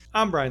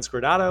I'm Brian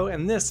Scordato,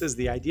 and this is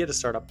the Idea to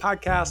Startup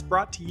podcast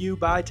brought to you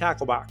by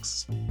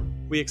Tacklebox.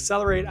 We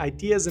accelerate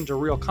ideas into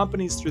real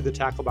companies through the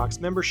Tacklebox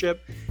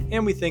membership,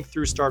 and we think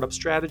through startup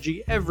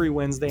strategy every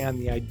Wednesday on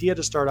the Idea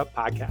to Startup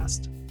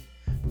podcast.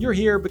 You're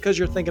here because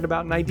you're thinking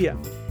about an idea,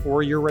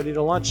 or you're ready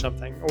to launch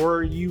something,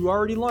 or you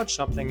already launched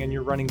something and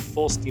you're running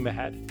full steam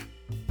ahead.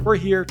 We're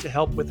here to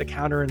help with the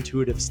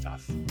counterintuitive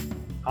stuff.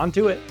 On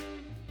to it.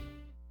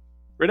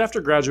 Right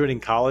after graduating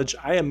college,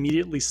 I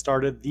immediately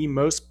started the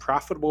most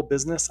profitable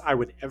business I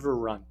would ever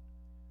run.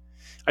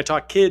 I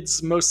taught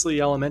kids, mostly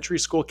elementary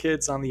school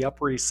kids on the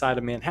Upper East Side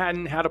of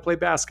Manhattan, how to play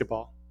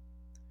basketball.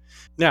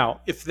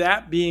 Now, if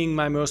that being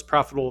my most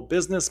profitable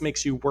business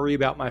makes you worry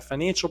about my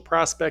financial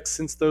prospects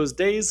since those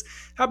days,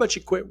 how about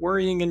you quit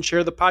worrying and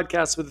share the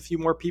podcast with a few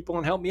more people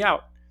and help me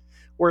out?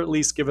 Or at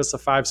least give us a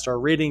 5-star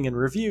rating and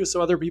review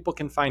so other people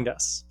can find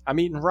us. I'm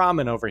eating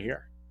ramen over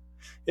here.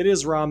 It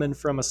is ramen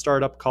from a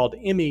startup called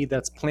Immi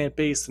that's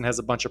plant-based and has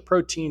a bunch of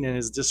protein and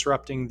is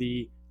disrupting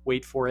the,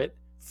 wait for it,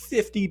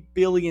 $50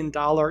 billion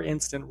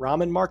instant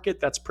ramen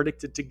market that's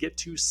predicted to get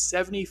to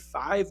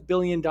 $75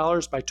 billion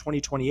by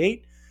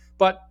 2028,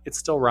 but it's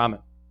still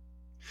ramen.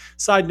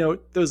 Side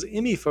note, those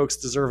Immi folks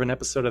deserve an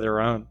episode of their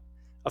own.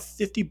 A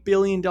 $50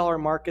 billion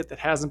market that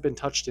hasn't been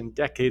touched in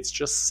decades,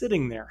 just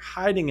sitting there,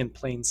 hiding in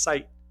plain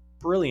sight.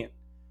 Brilliant.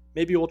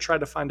 Maybe we'll try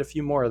to find a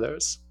few more of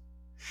those.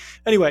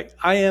 Anyway,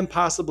 I am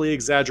possibly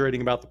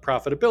exaggerating about the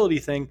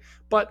profitability thing,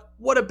 but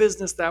what a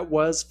business that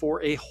was for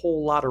a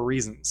whole lot of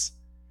reasons.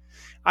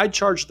 I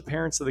charged the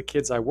parents of the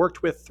kids I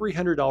worked with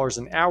 $300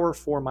 an hour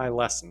for my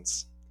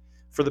lessons.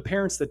 For the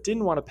parents that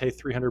didn't want to pay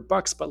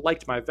 $300 but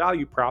liked my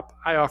value prop,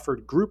 I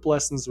offered group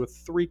lessons with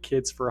 3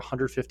 kids for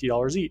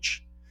 $150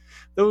 each.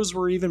 Those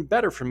were even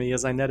better for me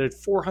as I netted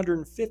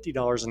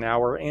 $450 an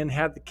hour and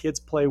had the kids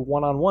play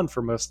one-on-one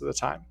for most of the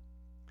time.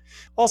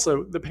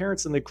 Also, the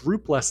parents in the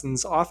group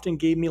lessons often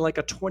gave me like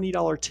a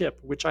 $20 tip,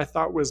 which I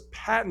thought was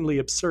patently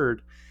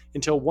absurd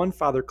until one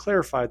father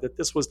clarified that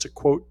this was to,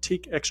 quote,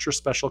 take extra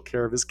special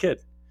care of his kid.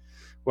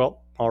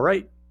 Well, all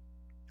right.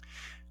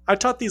 I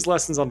taught these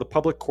lessons on the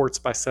public courts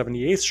by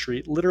 78th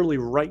Street, literally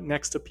right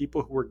next to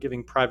people who were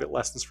giving private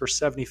lessons for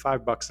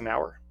 $75 an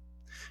hour.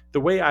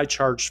 The way I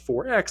charged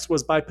 4x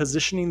was by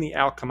positioning the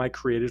outcome I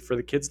created for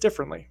the kids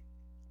differently.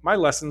 My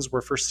lessons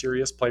were for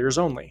serious players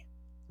only.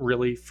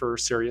 Really for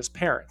serious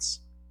parents.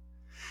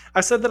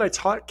 I said that I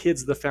taught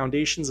kids the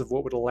foundations of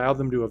what would allow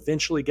them to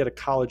eventually get a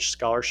college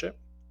scholarship.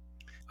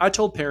 I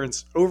told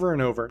parents over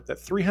and over that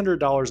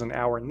 $300 an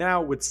hour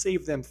now would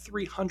save them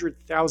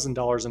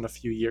 $300,000 in a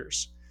few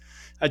years.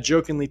 I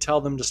jokingly tell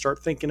them to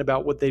start thinking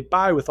about what they'd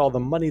buy with all the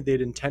money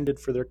they'd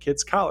intended for their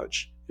kids'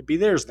 college. It'd be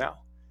theirs now.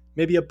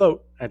 Maybe a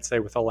boat, I'd say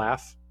with a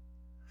laugh.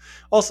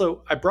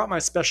 Also, I brought my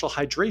special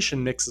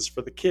hydration mixes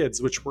for the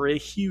kids, which were a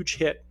huge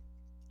hit.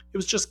 It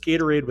was just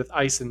Gatorade with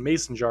ice in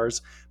mason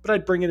jars, but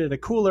I'd bring it in a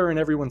cooler and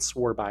everyone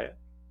swore by it.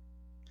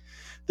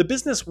 The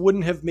business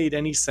wouldn't have made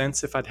any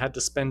sense if I'd had to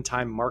spend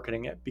time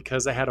marketing it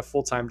because I had a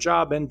full-time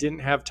job and didn't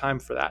have time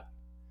for that.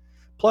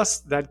 Plus,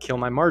 that'd kill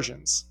my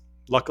margins.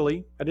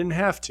 Luckily, I didn't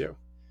have to.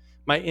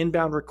 My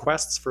inbound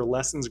requests for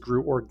lessons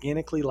grew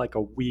organically like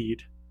a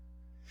weed.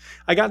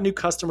 I got new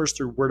customers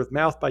through word of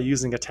mouth by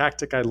using a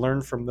tactic I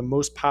learned from the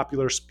most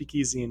popular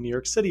speakeasy in New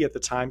York City at the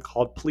time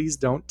called Please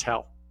Don't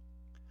Tell.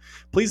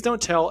 Please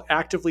Don't Tell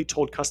actively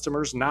told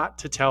customers not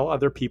to tell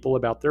other people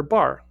about their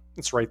bar.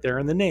 It's right there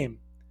in the name.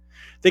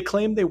 They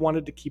claimed they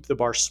wanted to keep the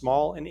bar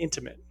small and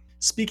intimate.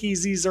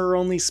 Speakeasies are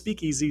only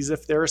speakeasies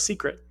if they're a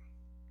secret.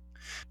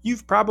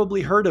 You've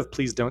probably heard of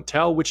Please Don't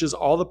Tell, which is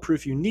all the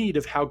proof you need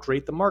of how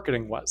great the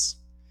marketing was.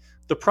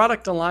 The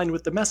product aligned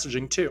with the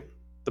messaging too.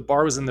 The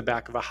bar was in the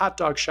back of a hot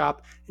dog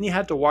shop, and you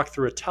had to walk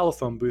through a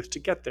telephone booth to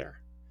get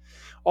there.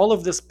 All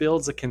of this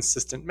builds a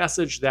consistent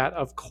message that,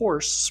 of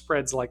course,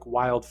 spreads like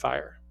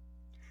wildfire.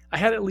 I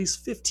had at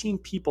least 15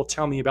 people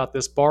tell me about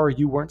this bar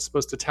you weren't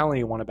supposed to tell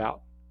anyone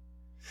about.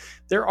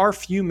 There are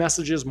few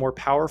messages more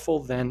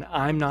powerful than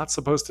I'm not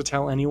supposed to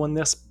tell anyone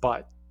this,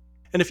 but.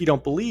 And if you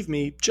don't believe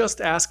me,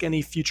 just ask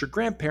any future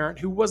grandparent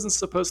who wasn't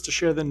supposed to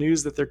share the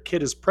news that their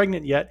kid is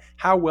pregnant yet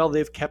how well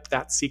they've kept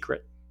that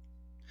secret.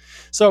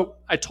 So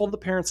I told the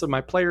parents of my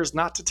players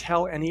not to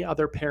tell any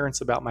other parents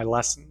about my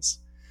lessons.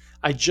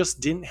 I just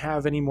didn't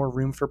have any more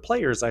room for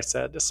players, I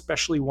said,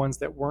 especially ones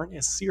that weren't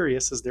as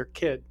serious as their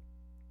kid.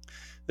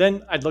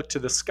 Then I'd look to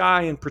the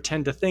sky and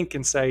pretend to think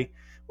and say,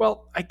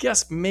 well, I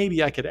guess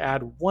maybe I could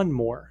add one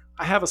more.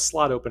 I have a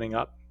slot opening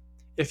up.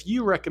 If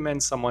you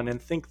recommend someone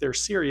and think they're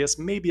serious,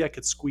 maybe I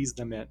could squeeze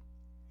them in.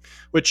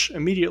 Which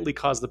immediately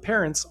caused the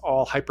parents,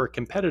 all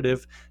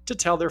hyper-competitive, to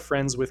tell their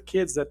friends with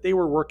kids that they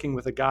were working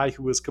with a guy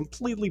who was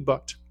completely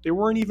booked. They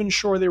weren't even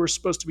sure they were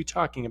supposed to be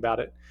talking about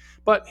it,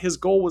 but his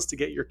goal was to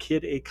get your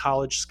kid a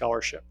college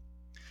scholarship.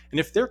 And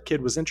if their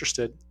kid was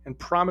interested and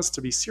promised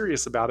to be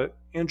serious about it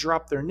and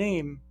drop their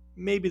name,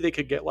 maybe they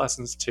could get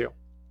lessons too.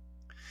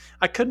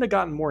 I couldn't have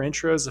gotten more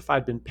intros if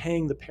I'd been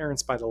paying the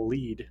parents by the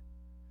lead.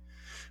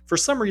 For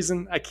some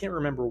reason, I can't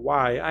remember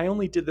why, I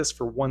only did this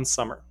for one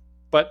summer.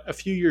 But a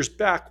few years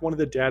back, one of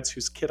the dads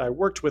whose kid I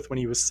worked with when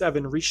he was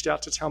 7 reached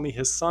out to tell me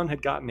his son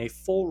had gotten a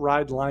full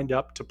ride lined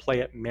up to play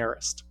at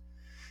Marist.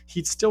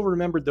 He'd still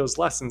remembered those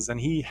lessons,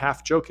 and he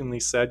half-jokingly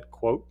said,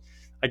 quote,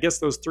 "I guess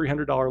those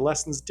 $300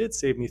 lessons did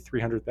save me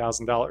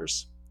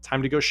 $300,000.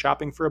 Time to go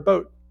shopping for a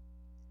boat."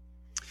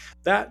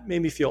 That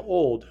made me feel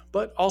old,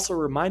 but also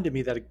reminded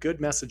me that a good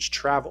message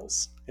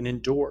travels and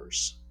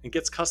endures and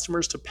gets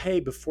customers to pay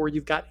before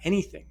you've got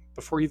anything,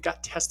 before you've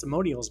got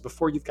testimonials,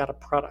 before you've got a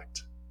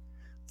product.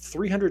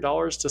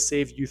 $300 to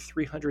save you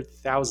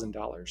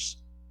 $300,000.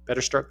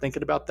 Better start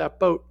thinking about that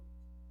boat.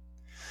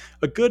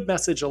 A good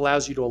message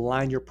allows you to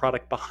align your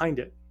product behind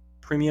it.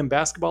 Premium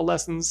basketball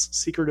lessons,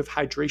 secretive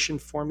hydration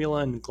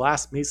formula in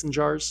glass mason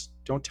jars,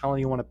 don't tell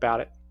anyone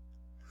about it.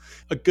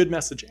 A good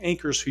message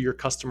anchors who your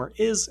customer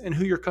is and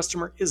who your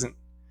customer isn't.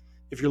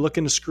 If you're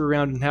looking to screw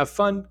around and have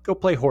fun, go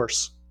play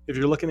horse. If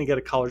you're looking to get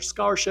a college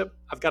scholarship,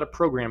 I've got a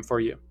program for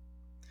you.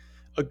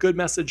 A good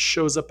message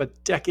shows up a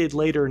decade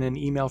later in an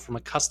email from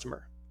a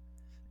customer.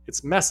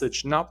 It's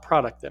message, not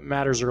product, that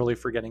matters early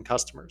for getting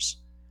customers.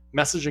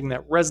 Messaging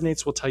that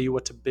resonates will tell you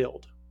what to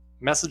build.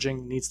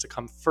 Messaging needs to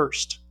come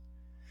first.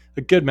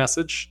 A good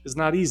message is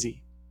not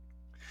easy.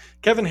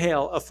 Kevin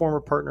Hale, a former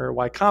partner at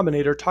Y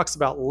Combinator, talks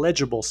about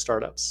legible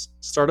startups,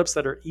 startups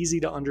that are easy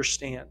to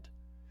understand.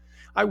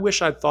 I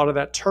wish I'd thought of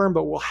that term,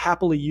 but will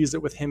happily use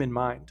it with him in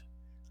mind.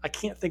 I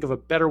can't think of a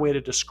better way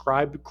to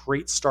describe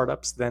great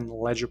startups than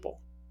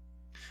legible.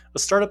 A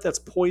startup that's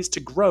poised to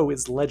grow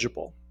is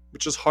legible,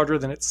 which is harder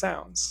than it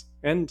sounds,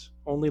 and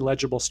only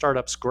legible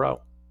startups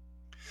grow.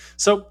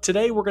 So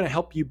today we're going to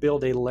help you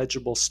build a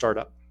legible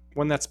startup,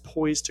 one that's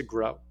poised to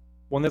grow,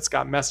 one that's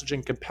got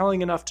messaging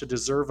compelling enough to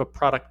deserve a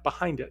product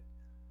behind it.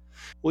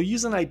 We'll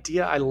use an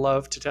idea I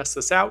love to test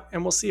this out,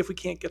 and we'll see if we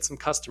can't get some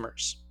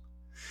customers.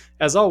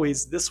 As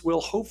always, this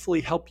will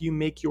hopefully help you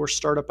make your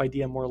startup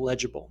idea more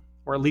legible,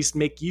 or at least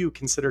make you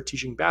consider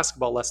teaching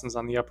basketball lessons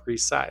on the Upper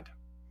East Side.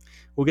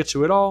 We'll get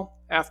to it all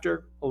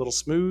after a little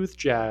smooth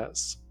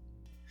jazz.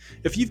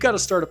 If you've got a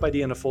startup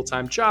idea and a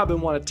full-time job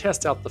and want to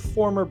test out the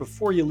former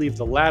before you leave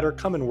the latter,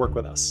 come and work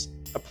with us.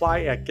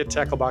 Apply at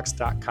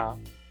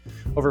gettacklebox.com.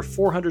 Over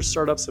 400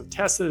 startups have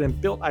tested and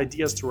built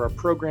ideas through our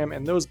program,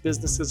 and those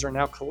businesses are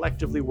now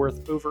collectively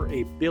worth over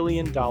 $1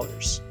 billion.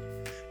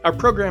 Our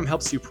program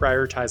helps you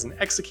prioritize and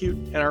execute,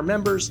 and our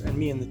members and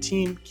me and the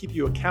team keep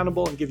you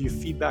accountable and give you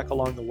feedback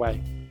along the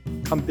way.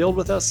 Come build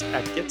with us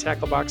at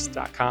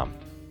gettacklebox.com.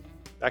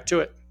 Back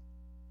to it.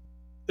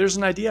 There's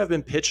an idea I've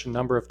been pitched a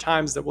number of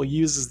times that we'll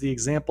use as the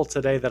example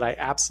today that I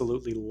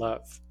absolutely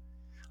love.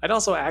 I'd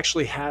also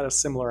actually had a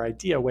similar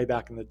idea way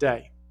back in the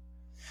day.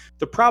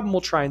 The problem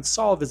we'll try and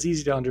solve is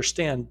easy to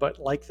understand, but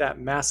like that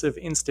massive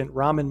instant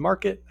ramen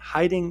market,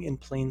 hiding in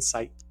plain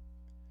sight.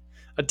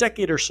 A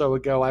decade or so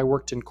ago, I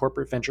worked in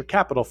corporate venture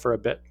capital for a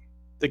bit.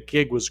 The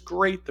gig was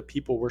great, the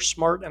people were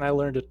smart, and I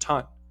learned a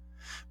ton.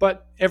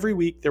 But every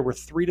week there were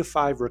 3 to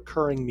 5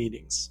 recurring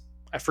meetings.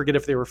 I forget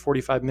if they were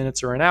 45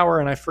 minutes or an hour,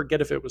 and I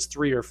forget if it was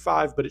 3 or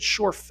 5, but it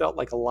sure felt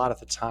like a lot at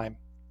the time.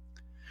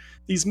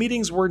 These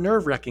meetings were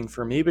nerve-wracking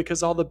for me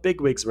because all the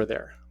bigwigs were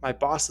there. My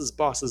boss's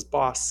boss's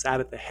boss sat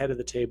at the head of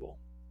the table.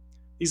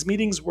 These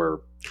meetings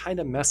were kind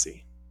of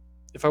messy.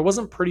 If I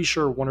wasn't pretty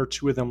sure 1 or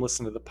 2 of them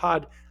listened to the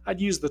pod,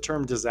 I'd use the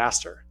term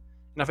disaster.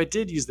 And if I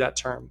did use that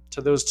term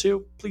to those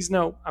 2, please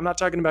know I'm not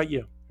talking about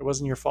you. It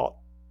wasn't your fault.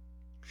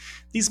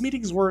 These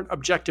meetings weren't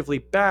objectively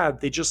bad,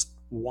 they just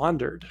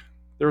wandered.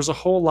 There was a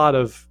whole lot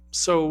of,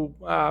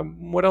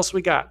 what else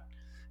we got?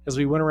 As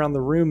we went around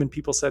the room and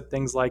people said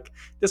things like,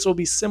 this will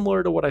be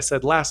similar to what I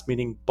said last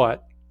meeting,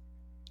 but.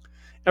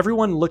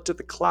 Everyone looked at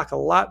the clock a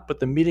lot, but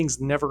the meetings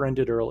never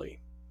ended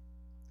early.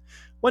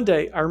 One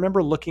day, I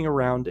remember looking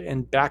around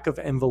and back of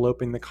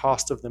enveloping the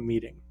cost of the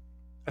meeting.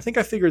 I think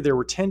I figured there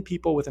were 10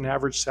 people with an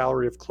average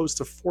salary of close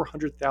to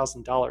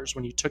 $400,000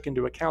 when you took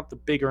into account the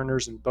big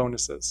earners and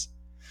bonuses.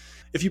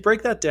 If you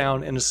break that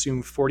down and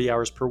assume 40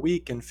 hours per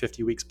week and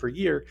 50 weeks per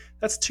year,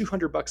 that's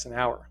 $200 an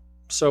hour.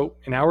 So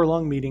an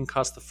hour-long meeting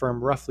cost the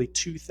firm roughly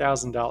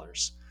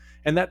 $2,000.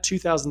 And that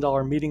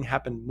 $2,000 meeting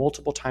happened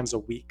multiple times a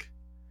week.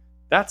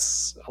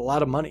 That's a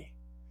lot of money.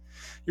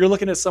 You're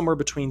looking at somewhere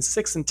between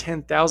 $6,000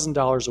 and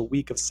 $10,000 a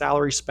week of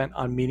salary spent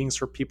on meetings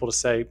for people to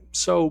say,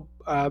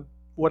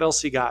 what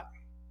else you got?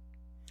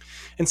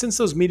 And since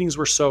those meetings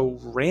were so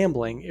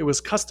rambling, it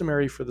was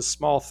customary for the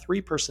small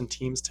 3-person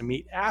teams to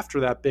meet after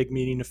that big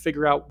meeting to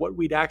figure out what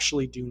we'd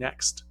actually do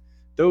next.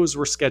 Those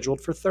were scheduled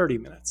for 30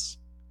 minutes.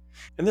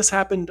 And this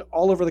happened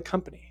all over the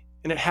company,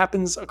 and it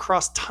happens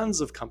across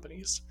tons of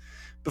companies.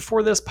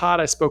 Before this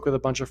pod, I spoke with a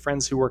bunch of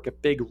friends who work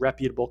at big,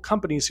 reputable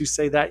companies who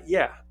say that,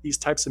 these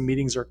types of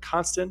meetings are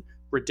constant,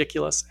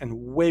 ridiculous, and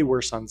way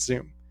worse on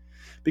Zoom.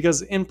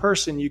 Because in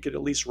person, you could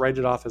at least write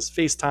it off as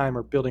FaceTime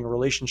or building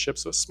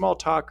relationships with small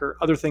talk or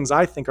other things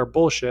I think are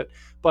bullshit,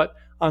 but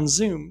on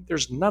Zoom,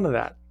 there's none of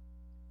that.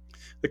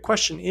 The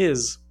question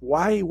is,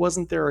 why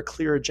wasn't there a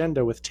clear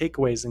agenda with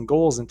takeaways and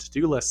goals and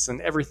to-do lists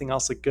and everything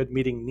else a good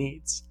meeting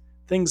needs?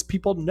 Things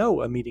people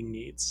know a meeting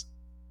needs.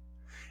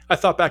 I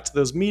thought back to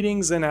those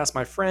meetings and asked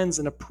my friends,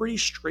 and a pretty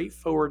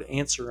straightforward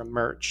answer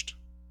emerged.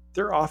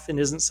 there often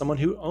isn't someone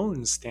who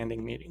owns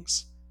standing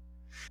meetings.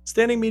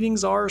 Standing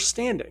meetings are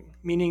standing,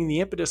 meaning the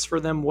impetus for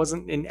them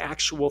wasn't an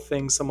actual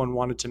thing someone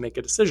wanted to make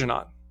a decision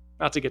on.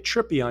 Not to get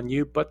trippy on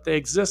you, but they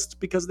exist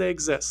because they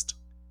exist.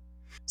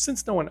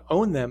 Since no one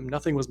owned them,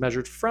 nothing was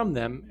measured from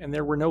them, and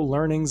there were no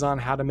learnings on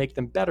how to make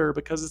them better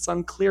because it's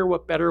unclear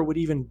what better would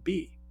even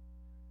be.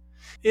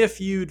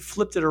 If you'd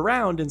flipped it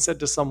around and said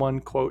to someone,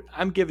 quote,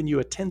 I'm giving you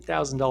a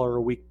 $10,000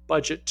 a week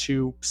budget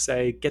to,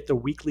 say, get the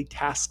weekly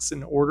tasks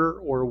in order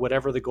or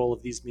whatever the goal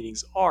of these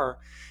meetings are,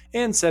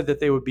 and said that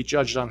they would be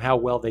judged on how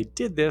well they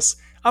did this,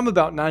 I'm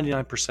about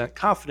 99%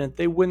 confident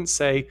they wouldn't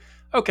say,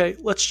 okay,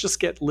 let's just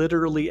get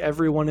literally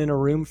everyone in a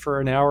room for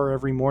an hour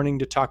every morning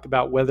to talk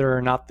about whether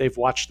or not they've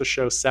watched the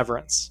show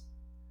Severance.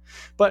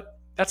 But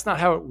that's not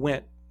how it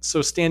went.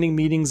 So standing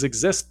meetings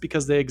exist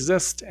because they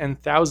exist, and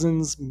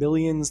thousands,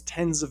 millions,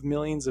 tens of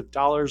millions of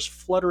dollars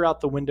flutter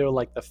out the window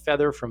like the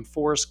feather from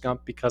Forrest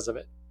Gump because of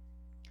it.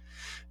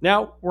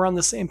 Now we're on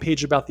the same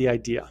page about the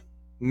idea.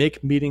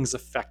 Make meetings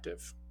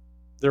effective.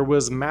 There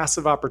was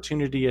massive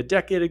opportunity a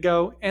decade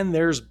ago, and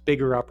there's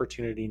bigger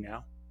opportunity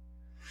now.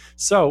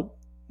 So,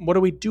 what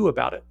do we do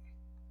about it?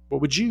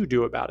 What would you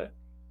do about it?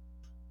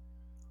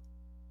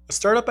 A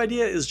startup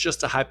idea is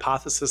just a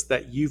hypothesis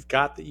that you've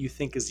got that you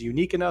think is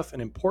unique enough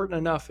and important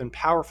enough and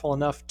powerful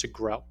enough to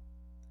grow.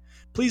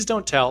 Please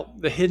don't tell,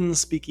 the hidden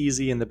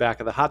speakeasy in the back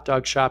of the hot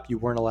dog shop you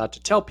weren't allowed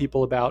to tell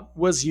people about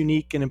was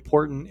unique and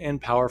important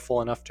and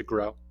powerful enough to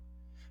grow.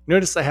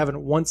 Notice I haven't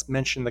once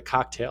mentioned the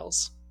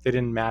cocktails. They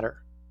didn't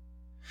matter.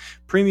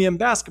 Premium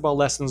basketball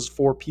lessons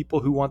for people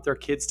who want their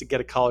kids to get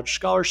a college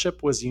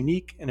scholarship was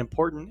unique and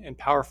important and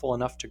powerful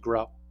enough to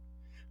grow.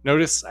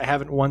 Notice I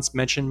haven't once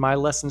mentioned my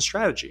lesson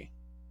strategy.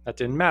 That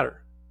didn't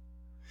matter.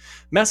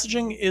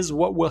 Messaging is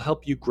what will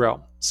help you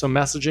grow, so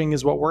messaging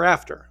is what we're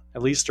after,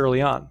 at least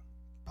early on.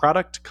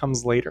 Product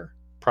comes later.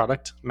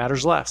 Product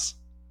matters less.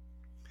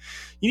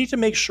 You need to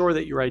make sure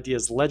that your idea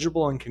is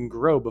legible and can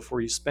grow before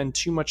you spend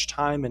too much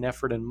time and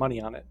effort and money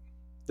on it.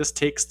 This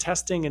takes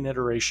testing and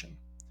iteration.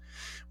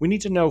 We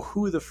need to know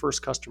who the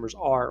first customers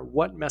are,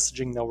 what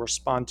messaging they'll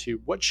respond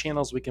to, what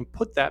channels we can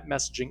put that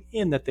messaging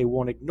in that they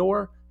won't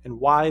ignore, and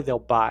why they'll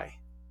buy.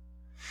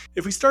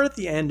 If we start at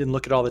the end and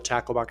look at all the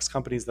Tacklebox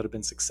companies that have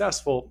been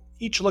successful,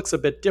 each looks a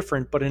bit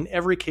different, but in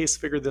every case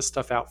figured this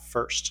stuff out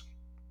first.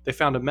 They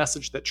found a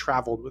message that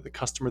traveled with a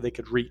customer they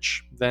could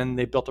reach. Then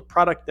they built a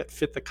product that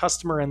fit the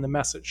customer and the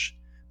message.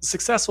 The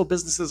successful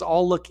businesses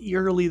all look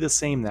eerily the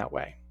same that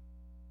way.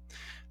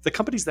 The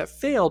companies that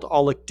failed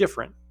all look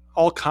different,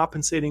 all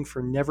compensating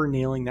for never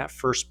nailing that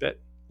first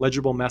bit: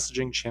 legible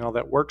messaging, channel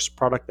that works,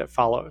 product that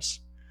follows.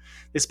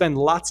 They spend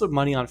lots of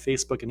money on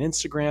Facebook and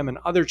Instagram and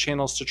other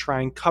channels to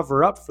try and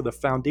cover up for the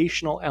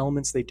foundational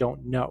elements they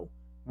don't know,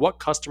 what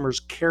customers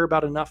care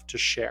about enough to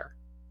share.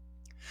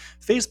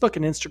 Facebook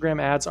and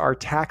Instagram ads are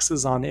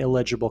taxes on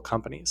illegible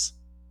companies,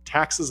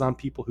 taxes on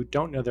people who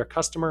don't know their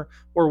customer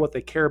or what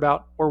they care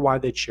about or why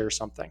they'd share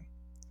something.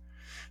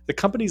 The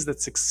companies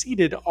that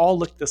succeeded all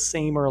looked the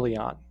same early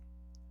on.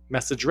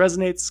 Message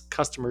resonates,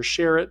 customers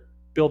share it,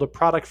 build a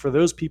product for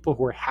those people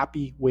who are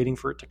happy waiting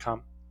for it to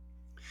come.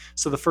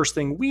 So the first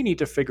thing we need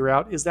to figure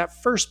out is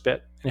that first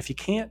bit, and if you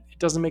can't, it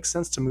doesn't make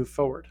sense to move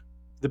forward.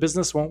 The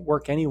business won't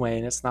work anyway,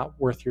 and it's not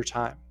worth your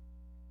time.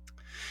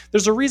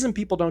 There's a reason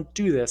people don't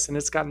do this, and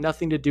it's got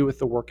nothing to do with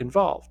the work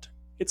involved.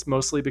 It's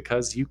mostly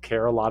because you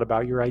care a lot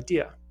about your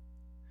idea.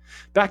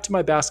 Back to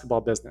my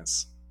basketball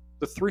business.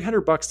 The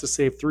 $300 to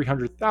save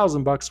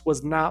 $300,000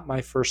 was not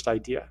my first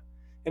idea,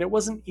 and it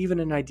wasn't even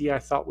an idea I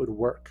thought would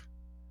work.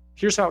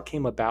 Here's how it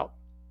came about.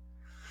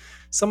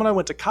 Someone I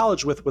went to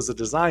college with was a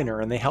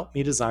designer, and they helped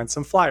me design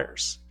some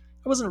flyers.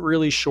 I wasn't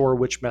really sure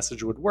which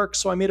message would work,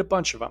 so I made a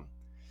bunch of them.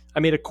 I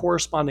made a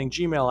corresponding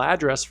Gmail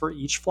address for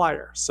each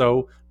flyer.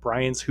 So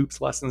Brian's Hoops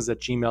Lessons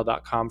at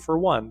gmail.com for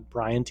one,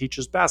 Brian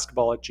Teaches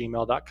Basketball at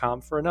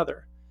gmail.com for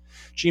another.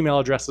 Gmail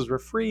addresses were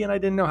free, and I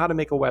didn't know how to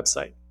make a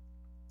website.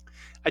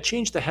 I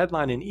changed the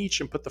headline in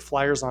each and put the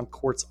flyers on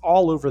courts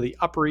all over the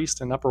Upper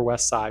East and Upper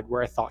West Side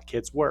where I thought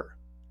kids were.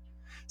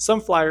 Some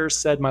flyers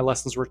said my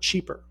lessons were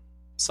cheaper.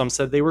 Some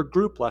said they were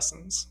group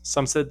lessons.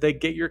 Some said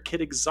they'd get your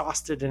kid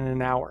exhausted in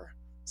an hour.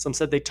 Some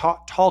said they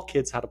taught tall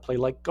kids how to play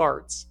like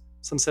guards.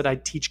 Some said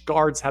I'd teach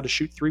guards how to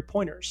shoot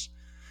three-pointers.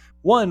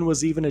 One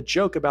was even a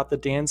joke about the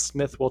Dan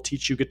Smith will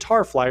teach you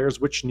guitar flyers,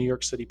 which New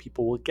York City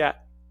people will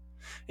get.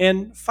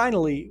 And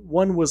finally,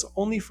 one was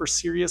only for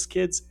serious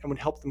kids and would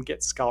help them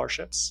get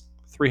scholarships.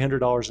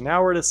 $300 an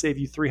hour to save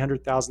you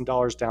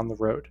 $300,000 down the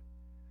road.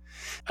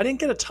 I didn't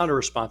get a ton of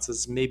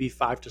responses, maybe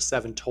 5 to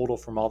 7 total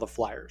from all the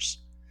flyers.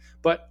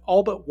 But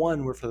all but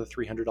one were for the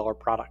 $300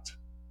 product.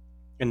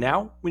 And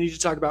now we need to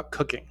talk about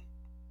cooking.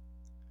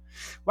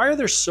 Why are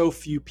there so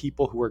few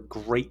people who are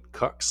great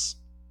cooks?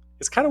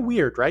 It's kind of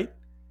weird, right?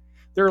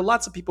 There are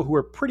lots of people who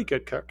are pretty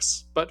good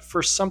cooks, but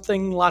for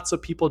something lots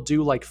of people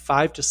do like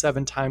 5 to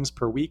 7 times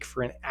per week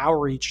for an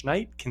hour each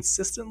night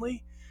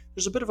consistently,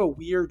 there's a bit of a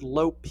weird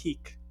low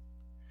peak.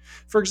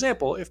 For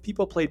example, if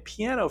people played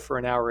piano for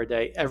an hour a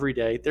day every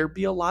day, there'd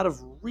be a lot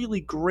of really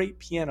great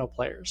piano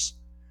players.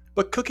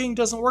 But cooking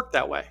doesn't work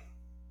that way.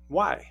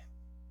 Why?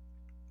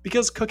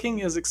 Because cooking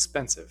is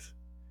expensive.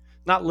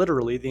 Not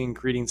literally, the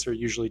ingredients are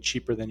usually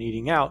cheaper than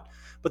eating out,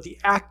 but the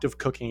act of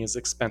cooking is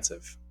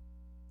expensive.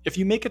 If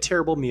you make a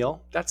terrible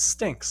meal, that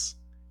stinks.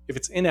 If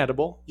it's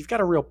inedible, you've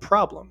got a real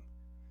problem.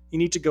 You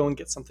need to go and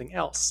get something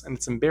else, and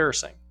it's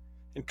embarrassing.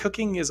 And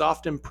cooking is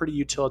often pretty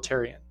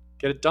utilitarian.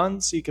 Get it done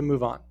so you can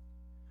move on.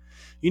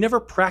 You never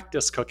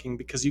practice cooking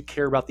because you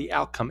care about the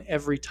outcome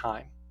every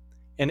time.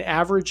 And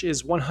average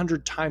is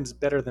 100 times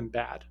better than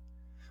bad.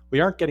 We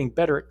aren't getting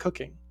better at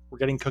cooking, we're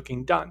getting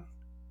cooking done.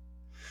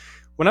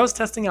 When I was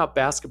testing out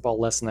basketball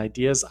lesson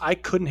ideas, I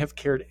couldn't have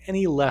cared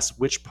any less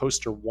which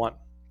poster won.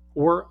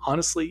 Or,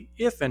 honestly,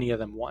 if any of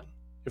them won.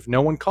 If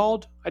no one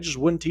called, I just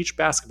wouldn't teach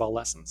basketball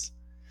lessons.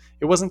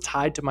 It wasn't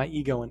tied to my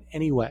ego in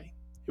any way.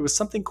 It was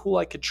something cool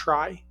I could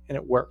try, and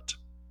it worked.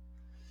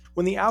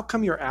 When the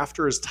outcome you're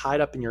after is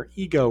tied up in your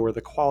ego or the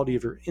quality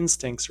of your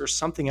instincts or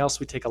something else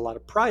we take a lot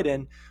of pride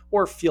in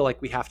or feel like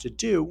we have to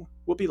do,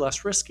 we'll be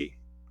less risky.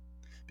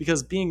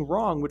 Because being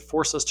wrong would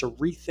force us to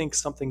rethink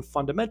something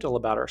fundamental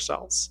about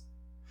ourselves.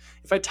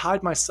 If I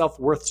tied my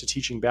self-worth to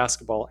teaching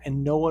basketball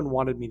and no one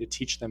wanted me to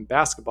teach them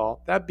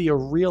basketball, that'd be a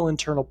real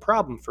internal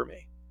problem for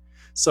me.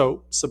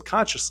 So,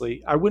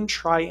 subconsciously, I wouldn't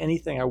try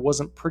anything I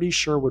wasn't pretty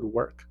sure would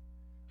work.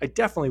 I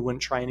definitely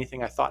wouldn't try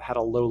anything I thought had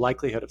a low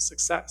likelihood of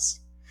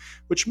success.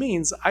 Which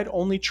means I'd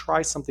only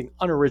try something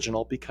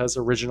unoriginal because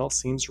original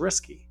seems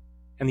risky.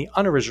 And the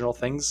unoriginal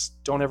things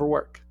don't ever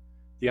work.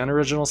 The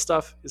unoriginal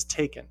stuff is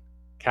taken.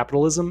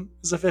 Capitalism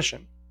is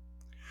efficient.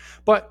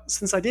 But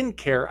since I didn't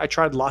care, I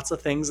tried lots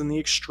of things and the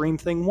extreme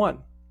thing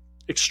won.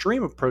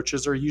 Extreme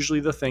approaches are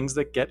usually the things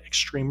that get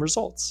extreme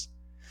results.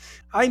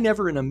 I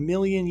never in a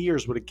million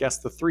years would have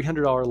guessed the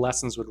 $300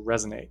 lessons would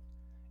resonate.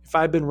 If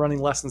I had been running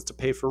lessons to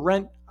pay for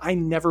rent, I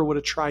never would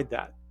have tried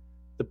that.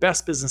 The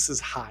best businesses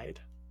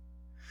hide.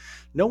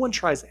 No one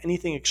tries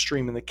anything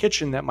extreme in the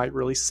kitchen that might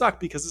really suck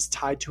because it's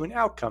tied to an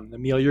outcome, the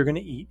meal you're going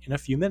to eat in a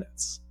few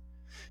minutes.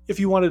 If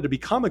you wanted to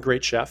become a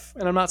great chef,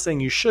 and I'm not saying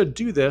you should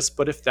do this,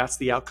 but if that's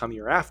the outcome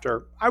you're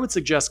after, I would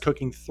suggest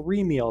cooking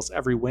 3 meals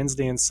every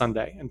Wednesday and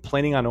Sunday and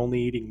planning on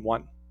only eating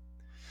 1.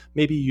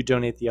 Maybe you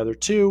donate the other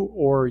 2,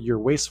 or you're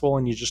wasteful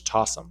and you just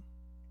toss them.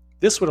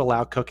 This would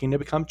allow cooking to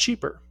become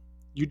cheaper.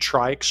 You'd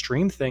try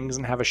extreme things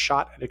and have a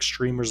shot at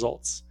extreme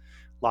results.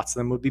 Lots of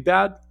them would be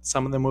bad,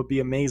 some of them would be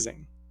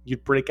amazing.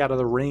 You'd break out of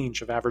the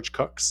range of average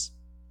cooks.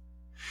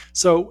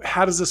 So,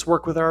 how does this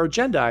work with our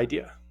agenda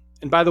idea?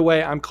 And by the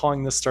way, I'm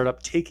calling this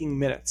startup Taking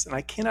Minutes, and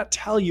I cannot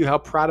tell you how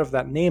proud of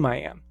that name I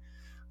am.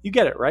 You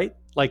get it, right?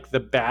 Like the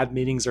bad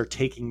meetings are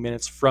taking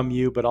minutes from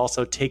you, but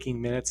also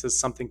taking minutes is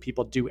something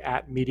people do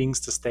at meetings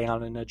to stay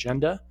on an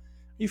agenda. Are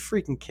you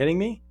freaking kidding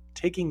me?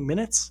 Taking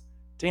minutes?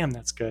 Damn,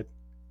 that's good.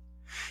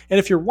 And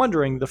if you're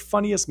wondering, the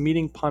funniest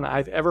meeting pun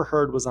I've ever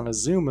heard was on a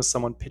Zoom with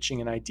someone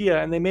pitching an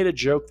idea, and they made a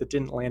joke that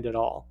didn't land at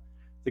all.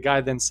 The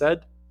guy then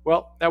said,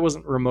 "Well, that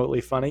wasn't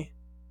remotely funny."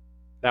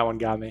 That one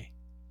got me.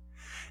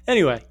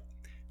 Anyway,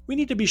 we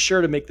need to be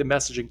sure to make the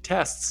messaging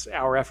tests,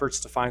 our efforts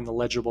to find the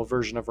legible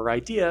version of our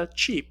idea,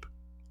 cheap.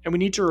 And we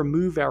need to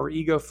remove our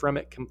ego from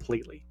it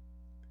completely.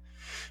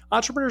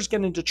 Entrepreneurs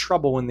get into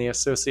trouble when they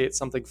associate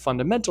something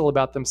fundamental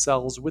about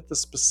themselves with the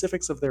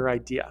specifics of their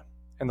idea.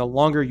 And the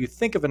longer you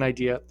think of an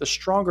idea, the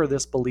stronger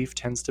this belief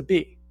tends to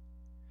be.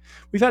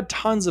 We've had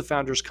tons of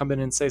founders come in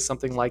and say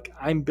something like,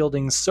 "I'm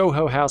building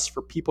Soho House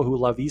for people who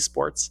love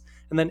esports,"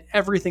 and then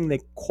everything they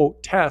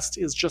quote test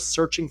is just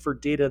searching for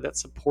data that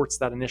supports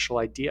that initial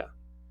idea.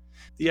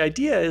 The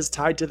idea is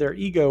tied to their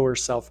ego or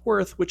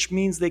self-worth, which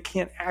means they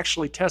can't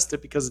actually test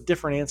it because a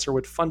different answer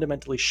would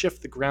fundamentally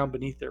shift the ground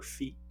beneath their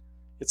feet.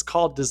 It's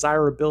called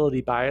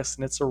desirability bias,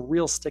 and it's a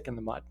real stick in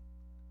the mud.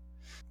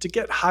 To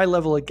get high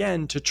level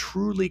again, to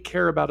truly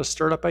care about a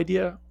startup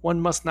idea,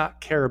 one must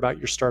not care about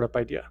your startup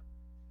idea.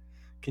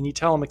 Can you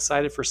tell I'm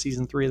excited for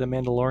season 3 of The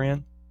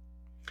Mandalorian?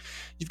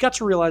 You've got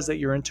to realize that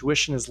your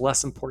intuition is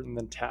less important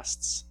than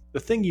tests. The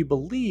thing you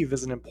believe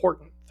isn't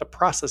important. The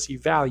process you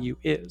value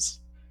is.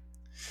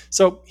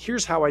 So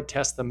here's how I'd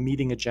test the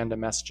meeting agenda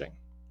messaging.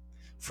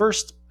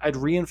 First, I'd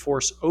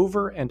reinforce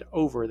over and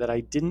over that I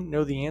didn't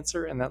know the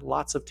answer and that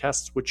lots of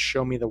tests would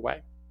show me the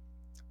way.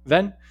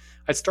 Then,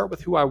 I'd start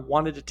with who I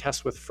wanted to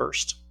test with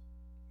first.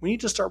 We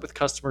need to start with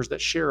customers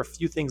that share a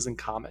few things in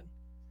common.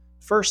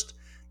 First,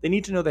 they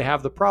need to know they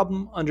have the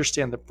problem,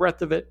 understand the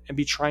breadth of it, and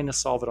be trying to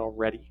solve it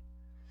already.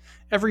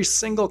 Every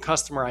single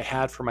customer I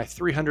had for my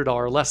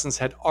 $300 lessons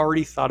had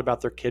already thought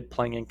about their kid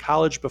playing in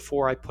college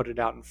before I put it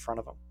out in front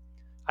of them.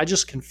 I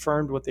just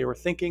confirmed what they were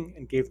thinking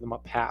and gave them a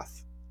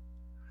path.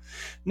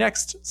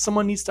 Next,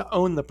 someone needs to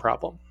own the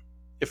problem.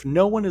 If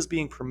no one is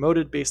being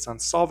promoted based on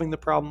solving the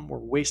problem, we're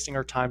wasting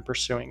our time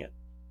pursuing it.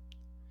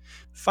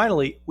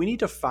 Finally, we need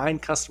to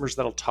find customers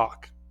that'll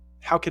talk.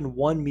 How can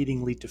one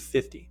meeting lead to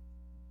 50?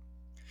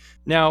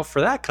 Now,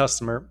 for that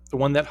customer, the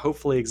one that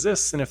hopefully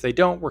exists, and if they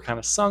don't, we're kind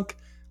of sunk,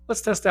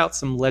 let's test out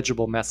some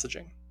legible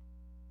messaging.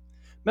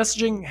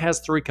 Messaging has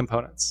 3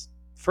 components.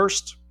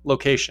 First,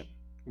 location,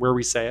 where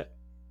we say it.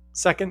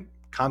 Second,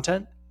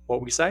 content,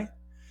 what we say.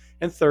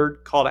 And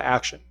third, call to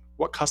action,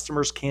 what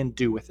customers can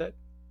do with it.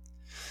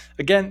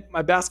 Again,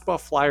 my basketball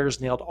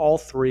flyers nailed all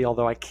three,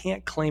 although I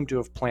can't claim to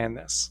have planned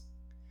this.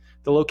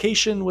 The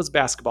location was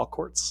basketball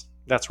courts.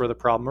 That's where the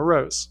problem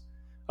arose.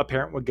 A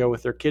parent would go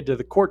with their kid to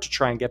the court to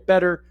try and get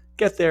better,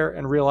 get there,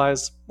 and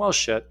realize, well,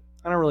 shit,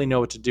 I don't really know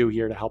what to do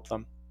here to help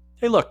them.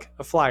 Hey, look,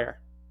 a flyer.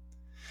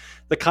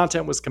 The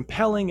content was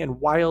compelling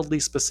and wildly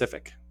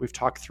specific. We've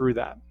talked through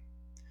that.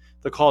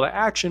 The call to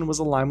action was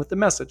aligned with the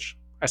message.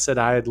 I said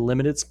I had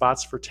limited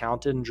spots for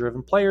talented and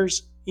driven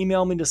players.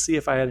 Email me to see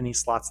if I had any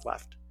slots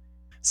left.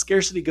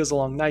 Scarcity goes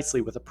along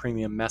nicely with a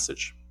premium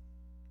message.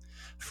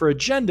 For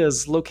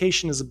agendas,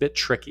 location is a bit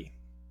tricky.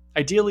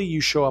 Ideally, you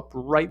show up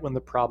right when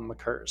the problem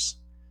occurs.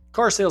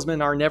 Car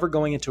salesmen are never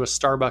going into a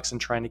Starbucks and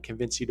trying to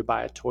convince you to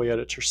buy a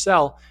Toyota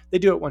Tercel. They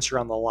do it once you're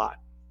on the lot.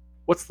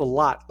 What's the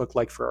lot look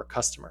like for our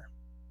customer?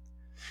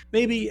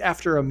 Maybe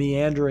after a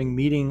meandering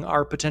meeting,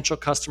 our potential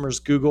customers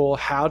Google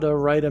how to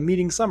write a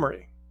meeting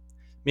summary.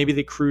 Maybe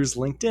they cruise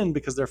LinkedIn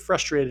because they're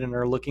frustrated and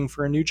are looking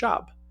for a new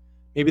job.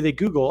 Maybe they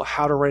Google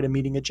how to write a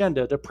meeting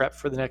agenda to prep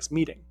for the next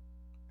meeting.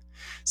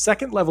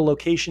 Second level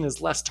location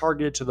is less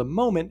targeted to the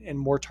moment and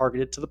more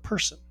targeted to the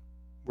person.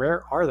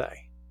 Where are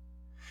they?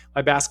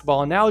 My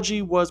basketball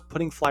analogy was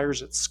putting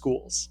flyers at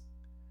schools.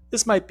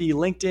 This might be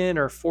LinkedIn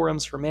or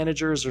forums for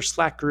managers or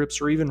Slack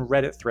groups or even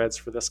Reddit threads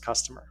for this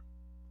customer.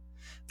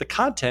 The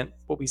content,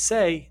 what we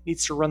say,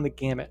 needs to run the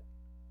gamut.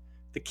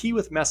 The key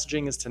with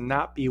messaging is to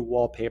not be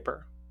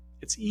wallpaper.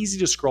 It's easy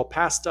to scroll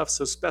past stuff,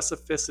 so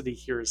specificity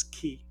here is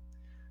key.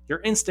 Your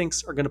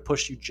instincts are going to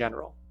push you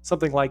general.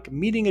 Something like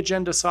meeting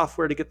agenda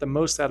software to get the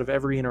most out of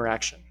every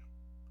interaction.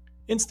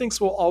 Instincts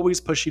will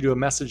always push you to a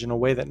message in a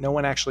way that no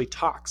one actually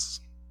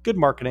talks. Good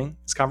marketing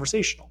is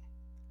conversational.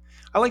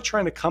 I like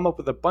trying to come up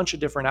with a bunch of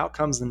different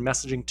outcomes and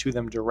messaging to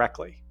them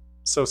directly.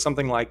 So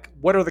something like,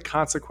 what are the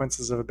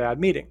consequences of a bad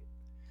meeting?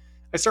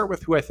 I start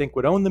with who I think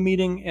would own the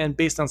meeting, and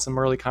based on some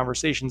early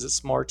conversations at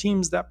smaller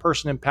teams, that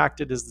person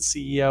impacted is the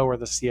CEO or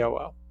the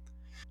COO.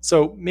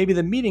 So maybe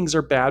the meetings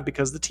are bad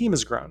because the team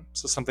has grown.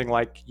 So something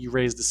like you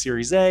raised a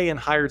Series A and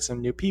hired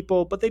some new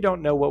people, but they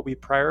don't know what we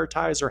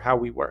prioritize or how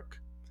we work.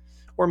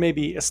 Or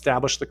maybe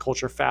establish the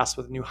culture fast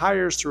with new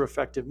hires through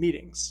effective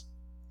meetings.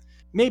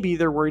 Maybe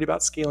they're worried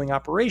about scaling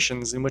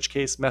operations, in which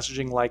case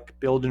messaging like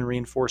build and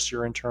reinforce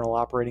your internal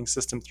operating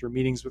system through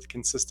meetings with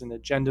consistent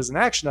agendas and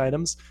action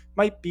items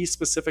might be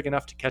specific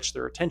enough to catch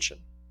their attention.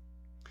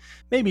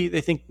 Maybe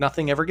they think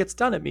nothing ever gets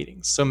done at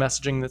meetings, so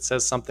messaging that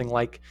says something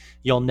like,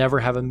 you'll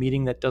never have a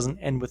meeting that doesn't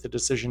end with a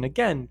decision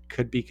again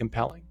could be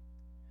compelling.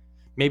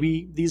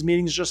 Maybe these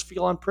meetings just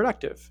feel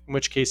unproductive, in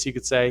which case you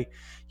could say,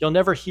 you'll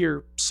never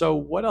hear, so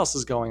what else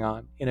is going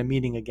on in a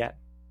meeting again?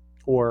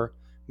 Or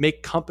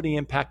make company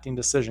impacting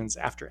decisions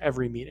after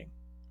every meeting.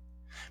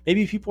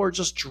 Maybe people are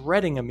just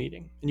dreading a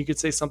meeting, and you could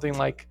say something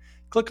like,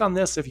 click on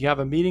this if you have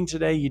a meeting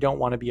today you don't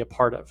want to be a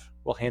part of.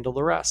 We'll handle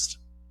the rest.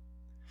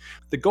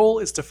 The goal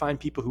is to find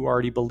people who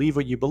already believe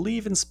what you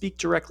believe and speak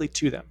directly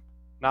to them,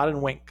 not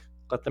in wink.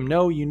 Let them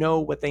know you know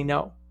what they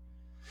know.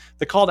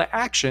 The call to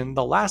action,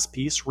 the last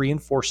piece,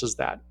 reinforces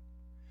that.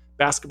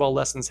 Basketball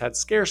lessons had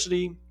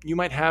scarcity, you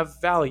might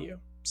have value.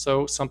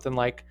 So something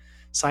like,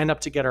 sign up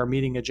to get our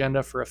meeting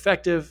agenda for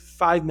effective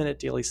 5-minute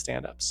daily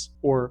stand-ups.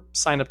 Or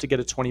sign up to get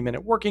a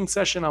 20-minute working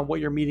session on what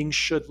your meeting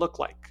should look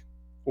like.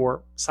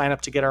 Or sign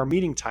up to get our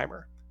meeting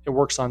timer. It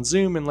works on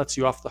Zoom and lets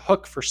you off the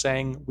hook for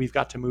saying we've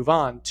got to move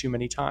on too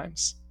many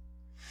times.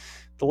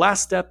 The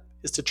last step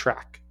is to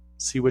track.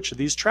 See which of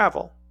these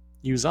travel.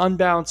 Use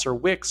Unbounce or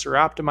Wix or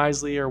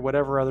Optimizely or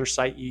whatever other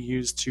site you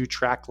use to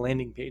track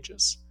landing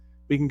pages.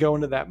 We can go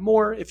into that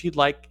more if you'd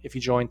like if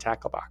you join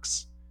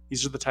Tacklebox.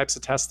 These are the types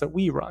of tests that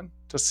we run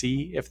to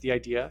see if the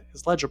idea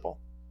is legible.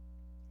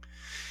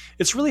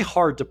 It's really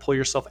hard to pull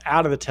yourself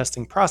out of the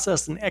testing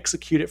process and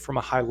execute it from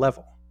a high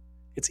level.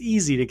 It's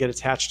easy to get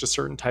attached to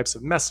certain types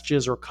of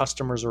messages or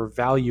customers or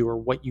value or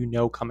what you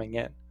know coming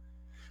in.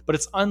 But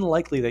it's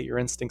unlikely that your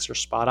instincts are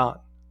spot on.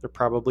 They're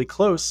probably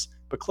close,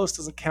 but close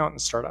doesn't count in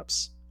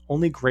startups.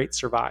 Only great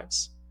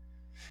survives.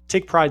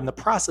 Take pride in the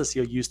process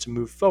you'll use to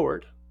move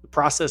forward, the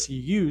process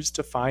you use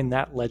to find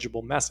that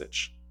legible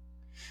message.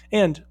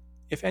 And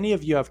if any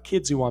of you have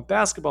kids who want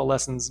basketball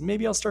lessons,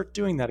 maybe I'll start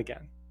doing that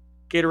again.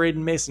 Gatorade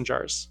and mason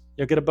jars.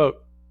 You'll get a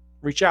boat.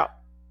 Reach out.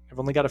 I've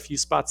only got a few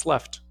spots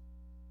left.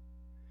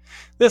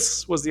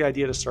 This was the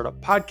Idea to Startup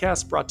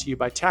podcast brought to you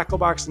by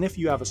Tacklebox. And if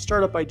you have a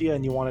startup idea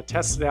and you want to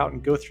test it out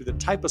and go through the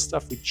type of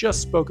stuff we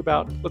just spoke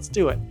about, let's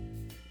do it.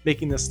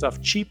 Making this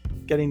stuff cheap,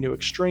 getting to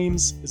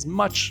extremes is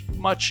much,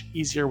 much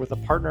easier with a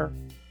partner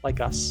like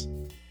us.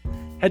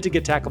 Head to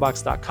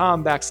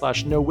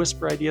gettacklebox.com/no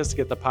whisper ideas to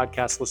get the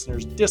podcast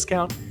listeners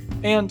discount,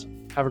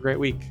 and have a great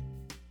week.